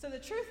So the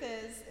truth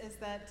is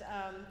that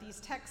these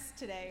texts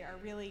today are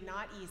really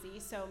not easy,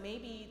 so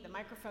maybe the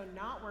microphone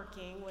not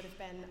working would have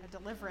been a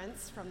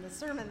deliverance from the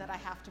sermon that I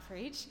have to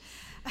preach.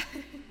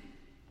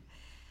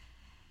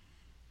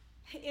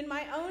 In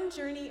my own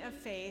journey of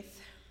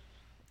faith,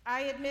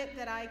 I admit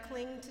that I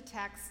cling to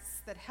texts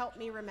that help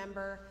me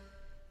remember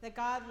that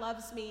God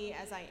loves me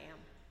as I am,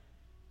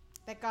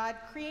 that God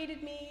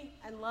created me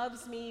and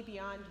loves me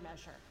beyond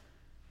measure,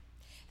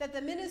 that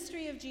the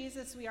ministry of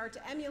Jesus we are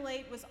to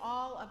emulate was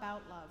all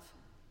about love.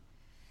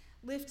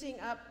 Lifting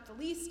up the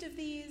least of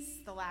these,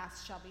 the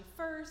last shall be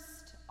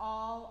first,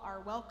 all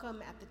are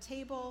welcome at the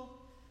table.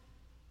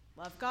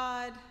 Love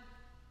God,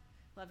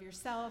 love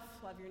yourself,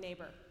 love your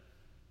neighbor.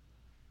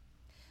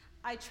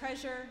 I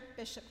treasure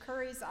Bishop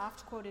Curry's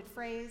oft-quoted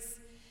phrase,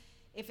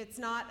 if it's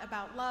not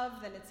about love,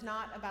 then it's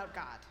not about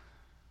God.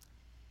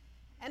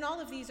 And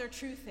all of these are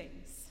true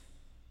things.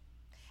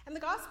 And the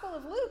Gospel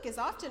of Luke is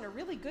often a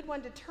really good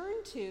one to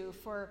turn to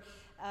for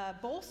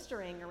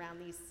bolstering around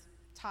these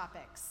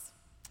topics.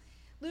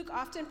 Luke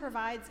often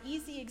provides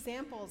easy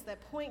examples that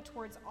point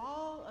towards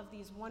all of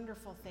these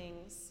wonderful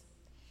things.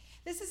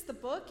 This is the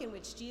book in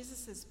which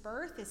Jesus'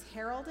 birth is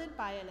heralded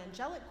by an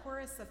angelic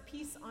chorus of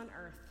peace on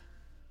earth.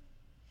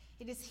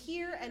 It is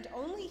here and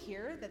only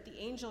here that the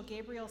angel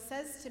Gabriel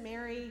says to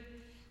Mary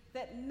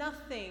that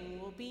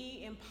nothing will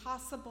be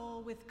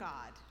impossible with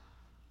God.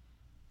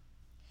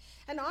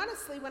 And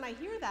honestly, when I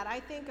hear that, I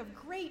think of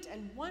great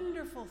and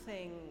wonderful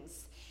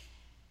things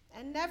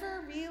and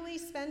never really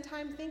spend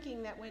time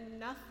thinking that when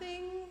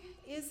nothing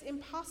is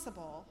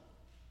impossible,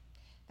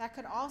 that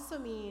could also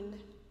mean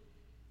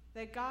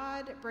that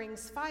God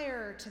brings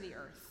fire to the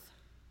earth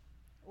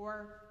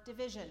or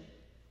division.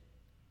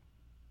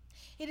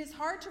 It is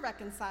hard to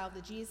reconcile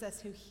the Jesus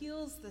who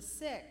heals the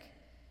sick,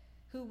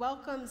 who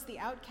welcomes the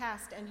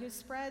outcast, and who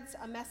spreads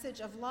a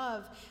message of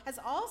love as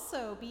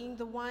also being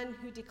the one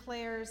who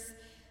declares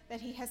that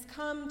he has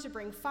come to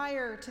bring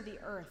fire to the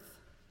earth,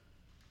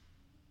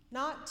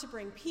 not to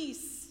bring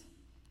peace,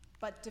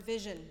 but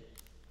division.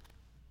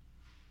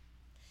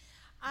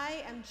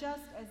 I am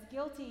just as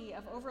guilty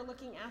of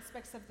overlooking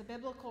aspects of the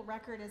biblical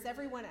record as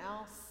everyone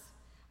else.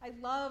 I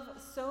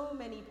love so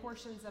many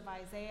portions of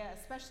Isaiah,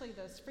 especially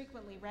those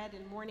frequently read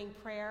in morning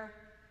prayer.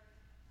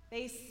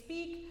 They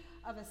speak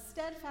of a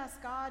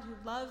steadfast God who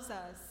loves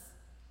us,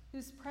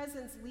 whose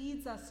presence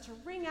leads us to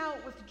ring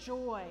out with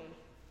joy.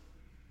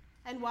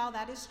 And while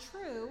that is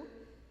true,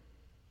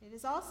 it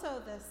is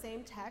also the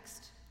same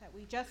text that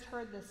we just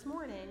heard this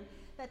morning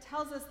that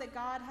tells us that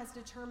God has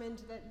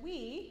determined that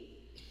we,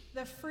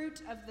 the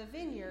fruit of the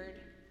vineyard,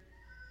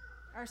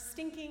 are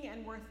stinking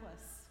and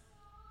worthless.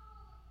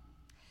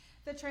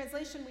 The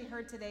translation we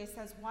heard today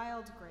says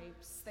wild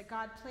grapes, that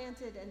God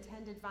planted and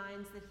tended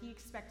vines that he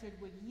expected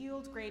would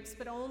yield grapes,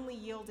 but only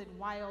yielded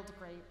wild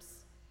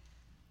grapes.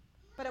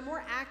 But a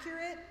more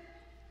accurate,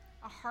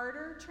 a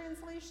harder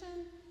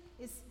translation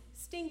is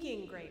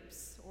stinking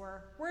grapes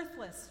or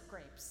worthless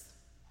grapes.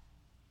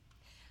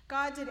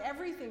 God did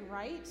everything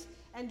right,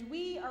 and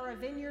we are a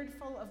vineyard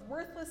full of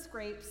worthless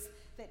grapes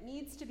that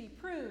needs to be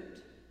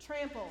pruned,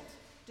 trampled,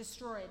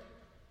 destroyed.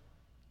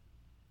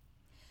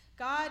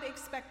 God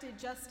expected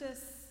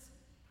justice,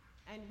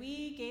 and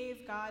we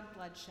gave God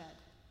bloodshed.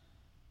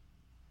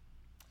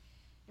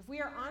 If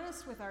we are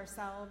honest with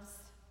ourselves,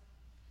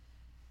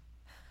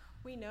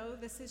 we know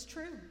this is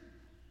true.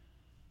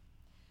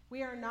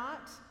 We are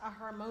not a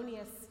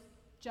harmonious,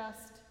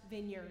 just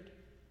vineyard.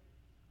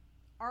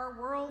 Our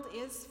world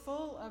is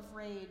full of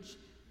rage,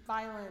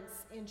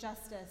 violence,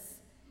 injustice,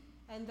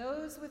 and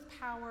those with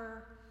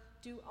power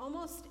do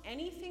almost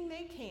anything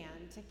they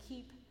can to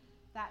keep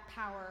that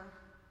power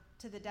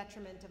to the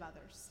detriment of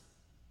others.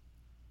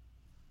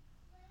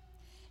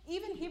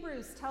 Even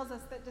Hebrews tells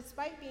us that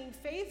despite being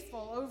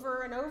faithful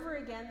over and over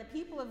again, the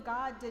people of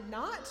God did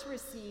not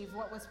receive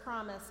what was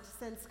promised,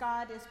 since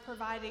God is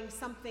providing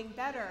something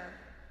better,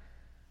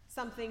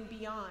 something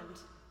beyond.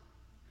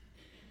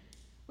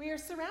 We are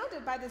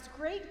surrounded by this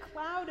great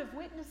cloud of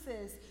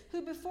witnesses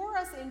who before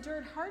us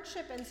endured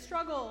hardship and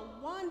struggle,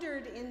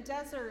 wandered in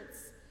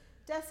deserts,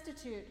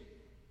 destitute,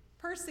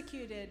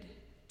 persecuted,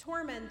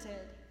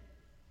 tormented.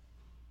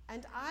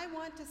 And I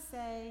want to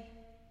say,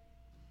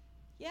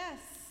 yes,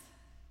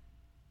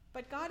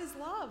 but God is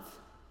love.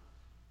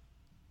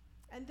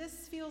 And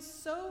this feels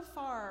so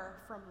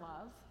far from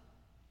love.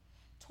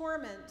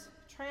 Torment,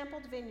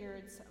 trampled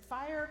vineyards,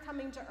 fire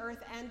coming to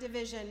earth, and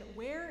division.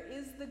 Where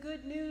is the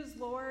good news,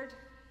 Lord?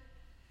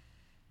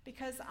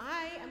 Because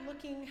I am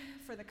looking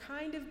for the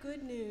kind of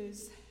good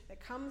news that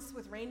comes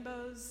with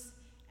rainbows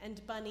and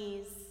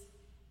bunnies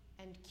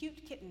and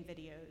cute kitten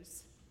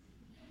videos.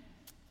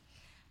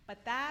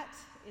 But that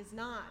is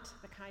not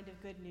the kind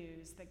of good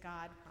news that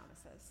God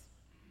promises.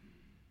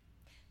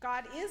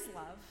 God is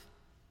love,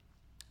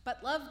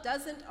 but love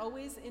doesn't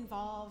always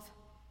involve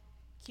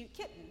cute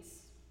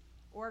kittens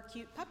or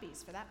cute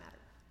puppies, for that matter.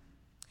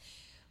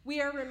 We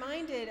are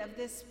reminded of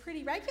this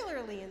pretty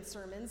regularly in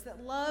sermons,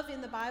 that love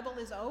in the Bible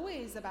is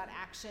always about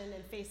action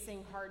and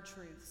facing hard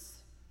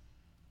truths.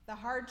 The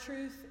hard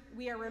truth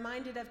we are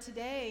reminded of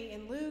today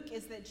in Luke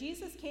is that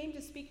Jesus came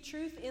to speak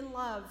truth in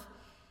love,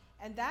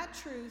 and that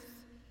truth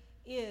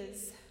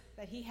is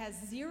that he has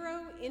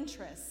zero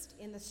interest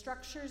in the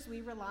structures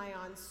we rely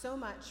on so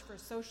much for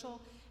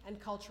social and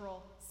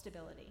cultural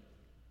stability.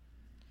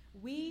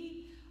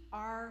 We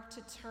are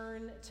to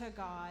turn to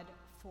God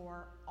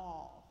for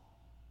all.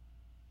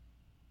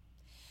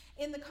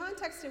 In the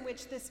context in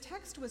which this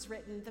text was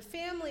written, the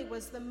family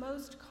was the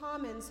most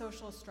common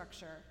social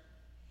structure.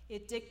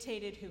 It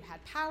dictated who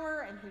had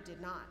power and who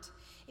did not.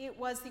 It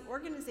was the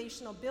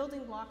organizational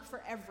building block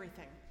for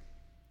everything.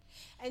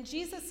 And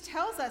Jesus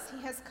tells us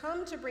he has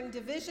come to bring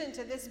division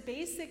to this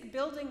basic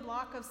building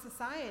block of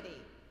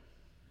society.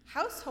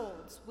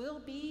 Households will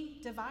be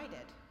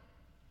divided.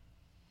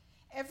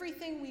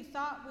 Everything we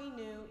thought we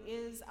knew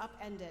is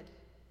upended.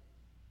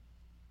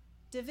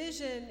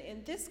 Division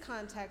in this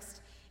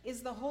context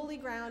is the holy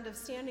ground of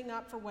standing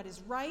up for what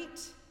is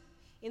right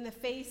in the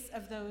face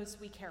of those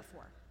we care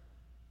for,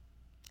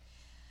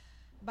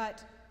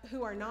 but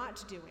who are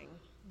not doing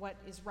what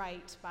is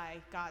right by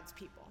God's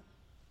people.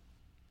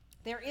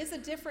 There is a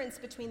difference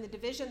between the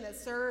division that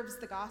serves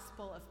the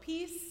gospel of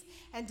peace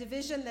and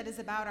division that is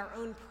about our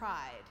own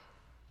pride.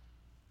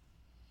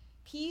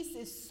 Peace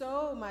is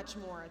so much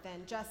more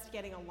than just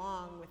getting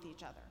along with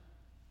each other.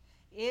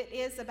 It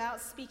is about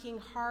speaking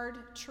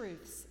hard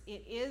truths.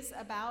 It is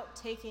about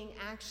taking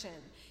action,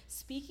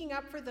 speaking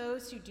up for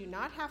those who do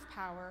not have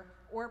power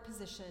or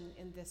position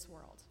in this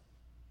world.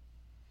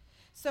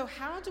 So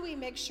how do we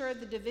make sure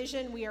the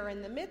division we are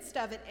in the midst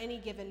of at any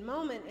given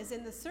moment is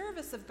in the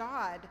service of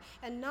God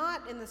and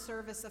not in the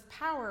service of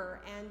power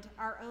and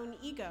our own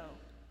ego?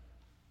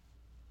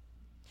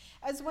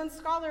 As one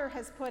scholar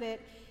has put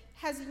it,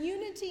 has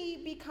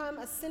unity become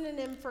a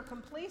synonym for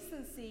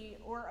complacency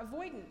or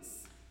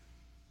avoidance?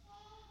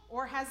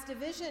 Or has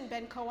division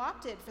been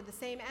co-opted for the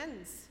same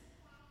ends?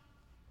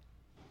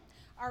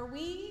 Are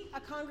we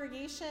a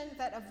congregation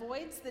that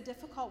avoids the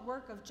difficult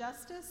work of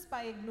justice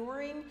by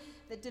ignoring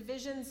that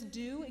divisions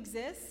do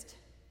exist?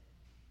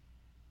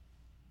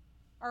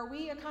 Are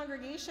we a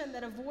congregation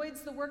that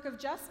avoids the work of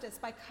justice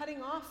by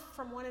cutting off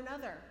from one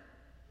another,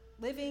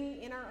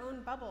 living in our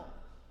own bubble?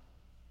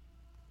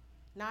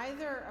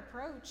 Neither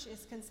approach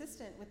is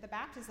consistent with the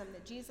baptism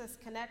that Jesus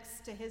connects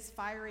to his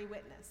fiery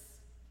witness.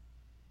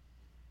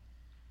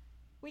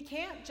 We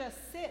can't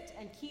just sit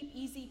and keep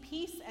easy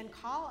peace and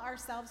call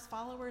ourselves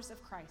followers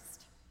of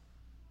Christ.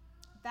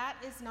 That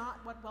is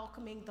not what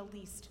welcoming the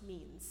least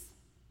means.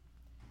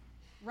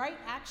 Right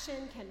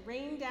action can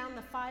rain down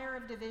the fire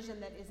of division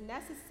that is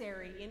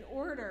necessary in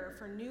order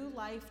for new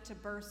life to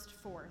burst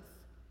forth.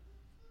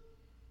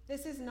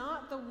 This is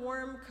not the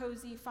warm,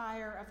 cozy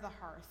fire of the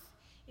hearth.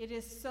 It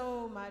is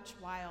so much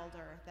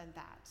wilder than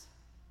that.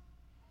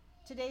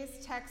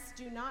 Today's texts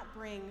do not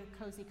bring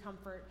cozy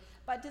comfort,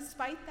 but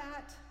despite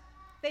that,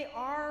 they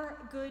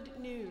are good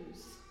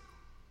news.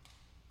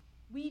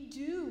 We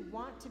do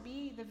want to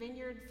be the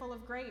vineyard full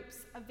of grapes,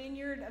 a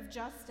vineyard of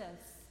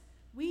justice.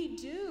 We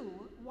do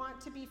want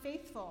to be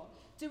faithful,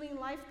 doing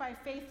life by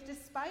faith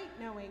despite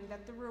knowing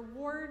that the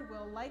reward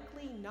will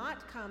likely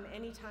not come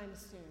anytime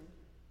soon.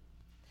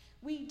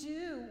 We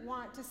do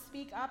want to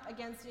speak up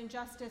against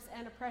injustice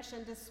and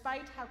oppression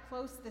despite how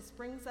close this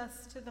brings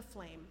us to the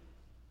flame.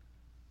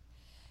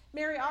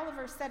 Mary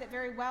Oliver said it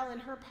very well in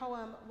her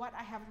poem, What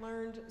I Have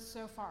Learned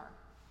So Far.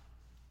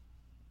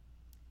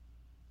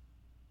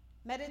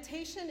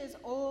 Meditation is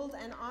old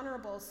and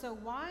honorable, so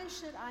why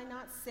should I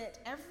not sit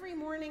every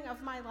morning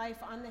of my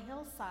life on the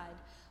hillside,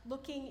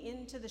 looking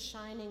into the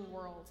shining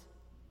world?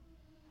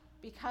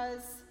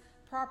 Because,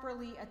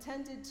 properly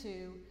attended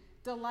to,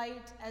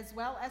 delight as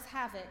well as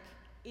havoc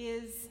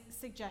is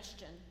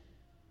suggestion.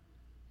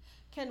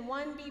 Can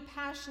one be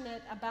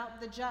passionate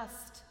about the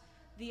just,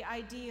 the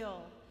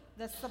ideal,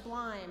 the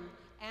sublime,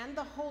 and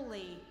the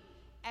holy,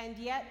 and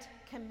yet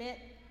commit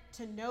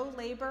to no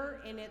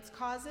labor in its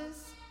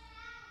causes?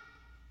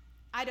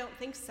 I don't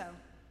think so.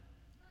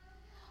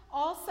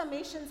 All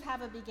summations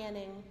have a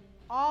beginning.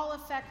 All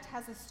effect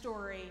has a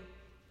story.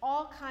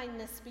 All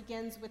kindness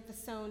begins with the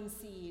sown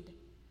seed.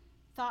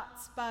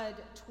 Thoughts bud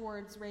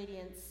towards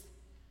radiance.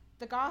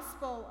 The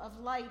gospel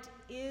of light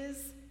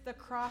is the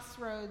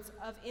crossroads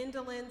of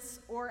indolence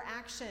or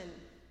action.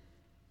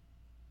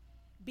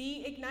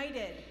 Be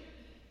ignited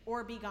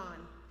or be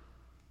gone.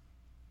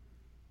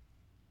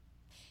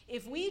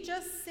 If we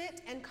just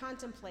sit and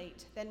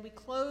contemplate, then we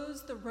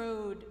choose the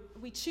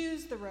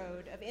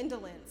road of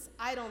indolence,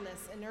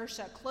 idleness,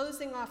 inertia,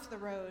 closing off the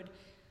road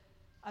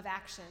of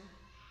action.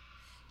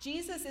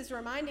 Jesus is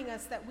reminding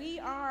us that we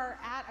are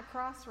at a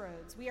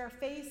crossroads. We are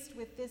faced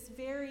with this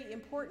very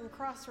important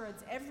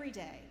crossroads every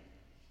day.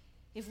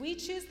 If we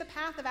choose the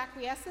path of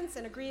acquiescence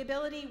and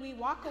agreeability, we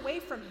walk away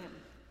from him.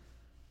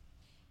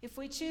 If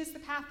we choose the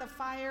path of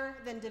fire,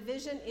 then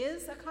division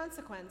is a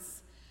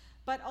consequence.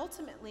 But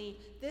ultimately,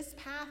 this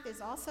path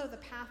is also the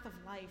path of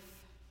life.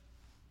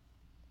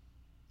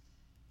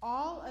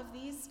 All of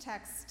these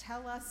texts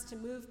tell us to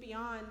move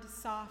beyond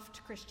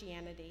soft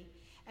Christianity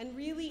and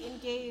really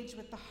engage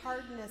with the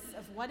hardness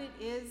of what it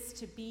is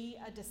to be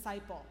a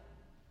disciple.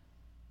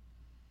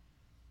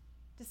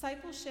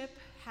 Discipleship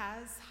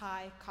has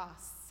high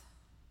costs,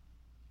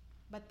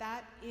 but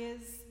that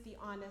is the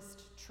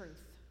honest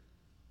truth.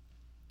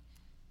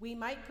 We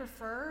might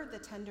prefer the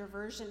tender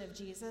version of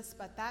Jesus,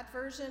 but that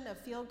version of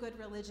feel-good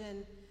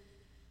religion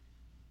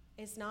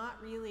is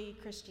not really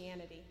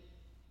Christianity.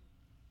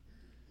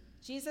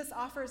 Jesus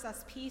offers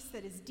us peace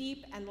that is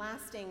deep and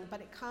lasting,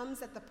 but it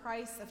comes at the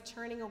price of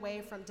turning away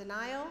from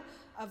denial,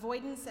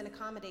 avoidance, and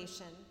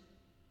accommodation.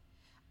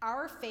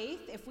 Our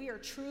faith, if we are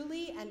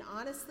truly and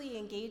honestly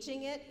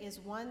engaging it, is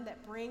one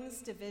that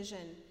brings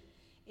division.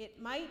 It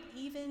might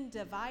even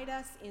divide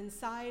us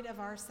inside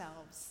of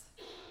ourselves.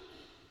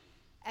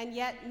 And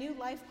yet, new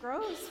life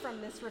grows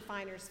from this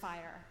refiner's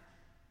fire.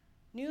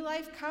 New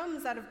life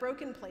comes out of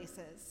broken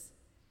places.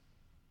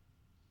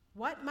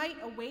 What might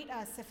await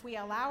us if we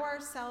allow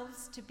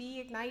ourselves to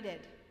be ignited?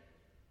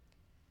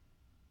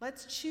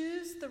 Let's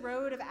choose the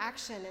road of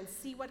action and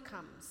see what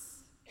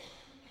comes.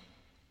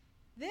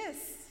 This,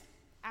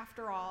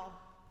 after all,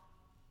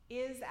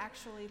 is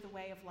actually the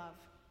way of love.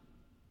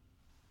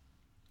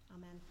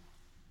 Amen.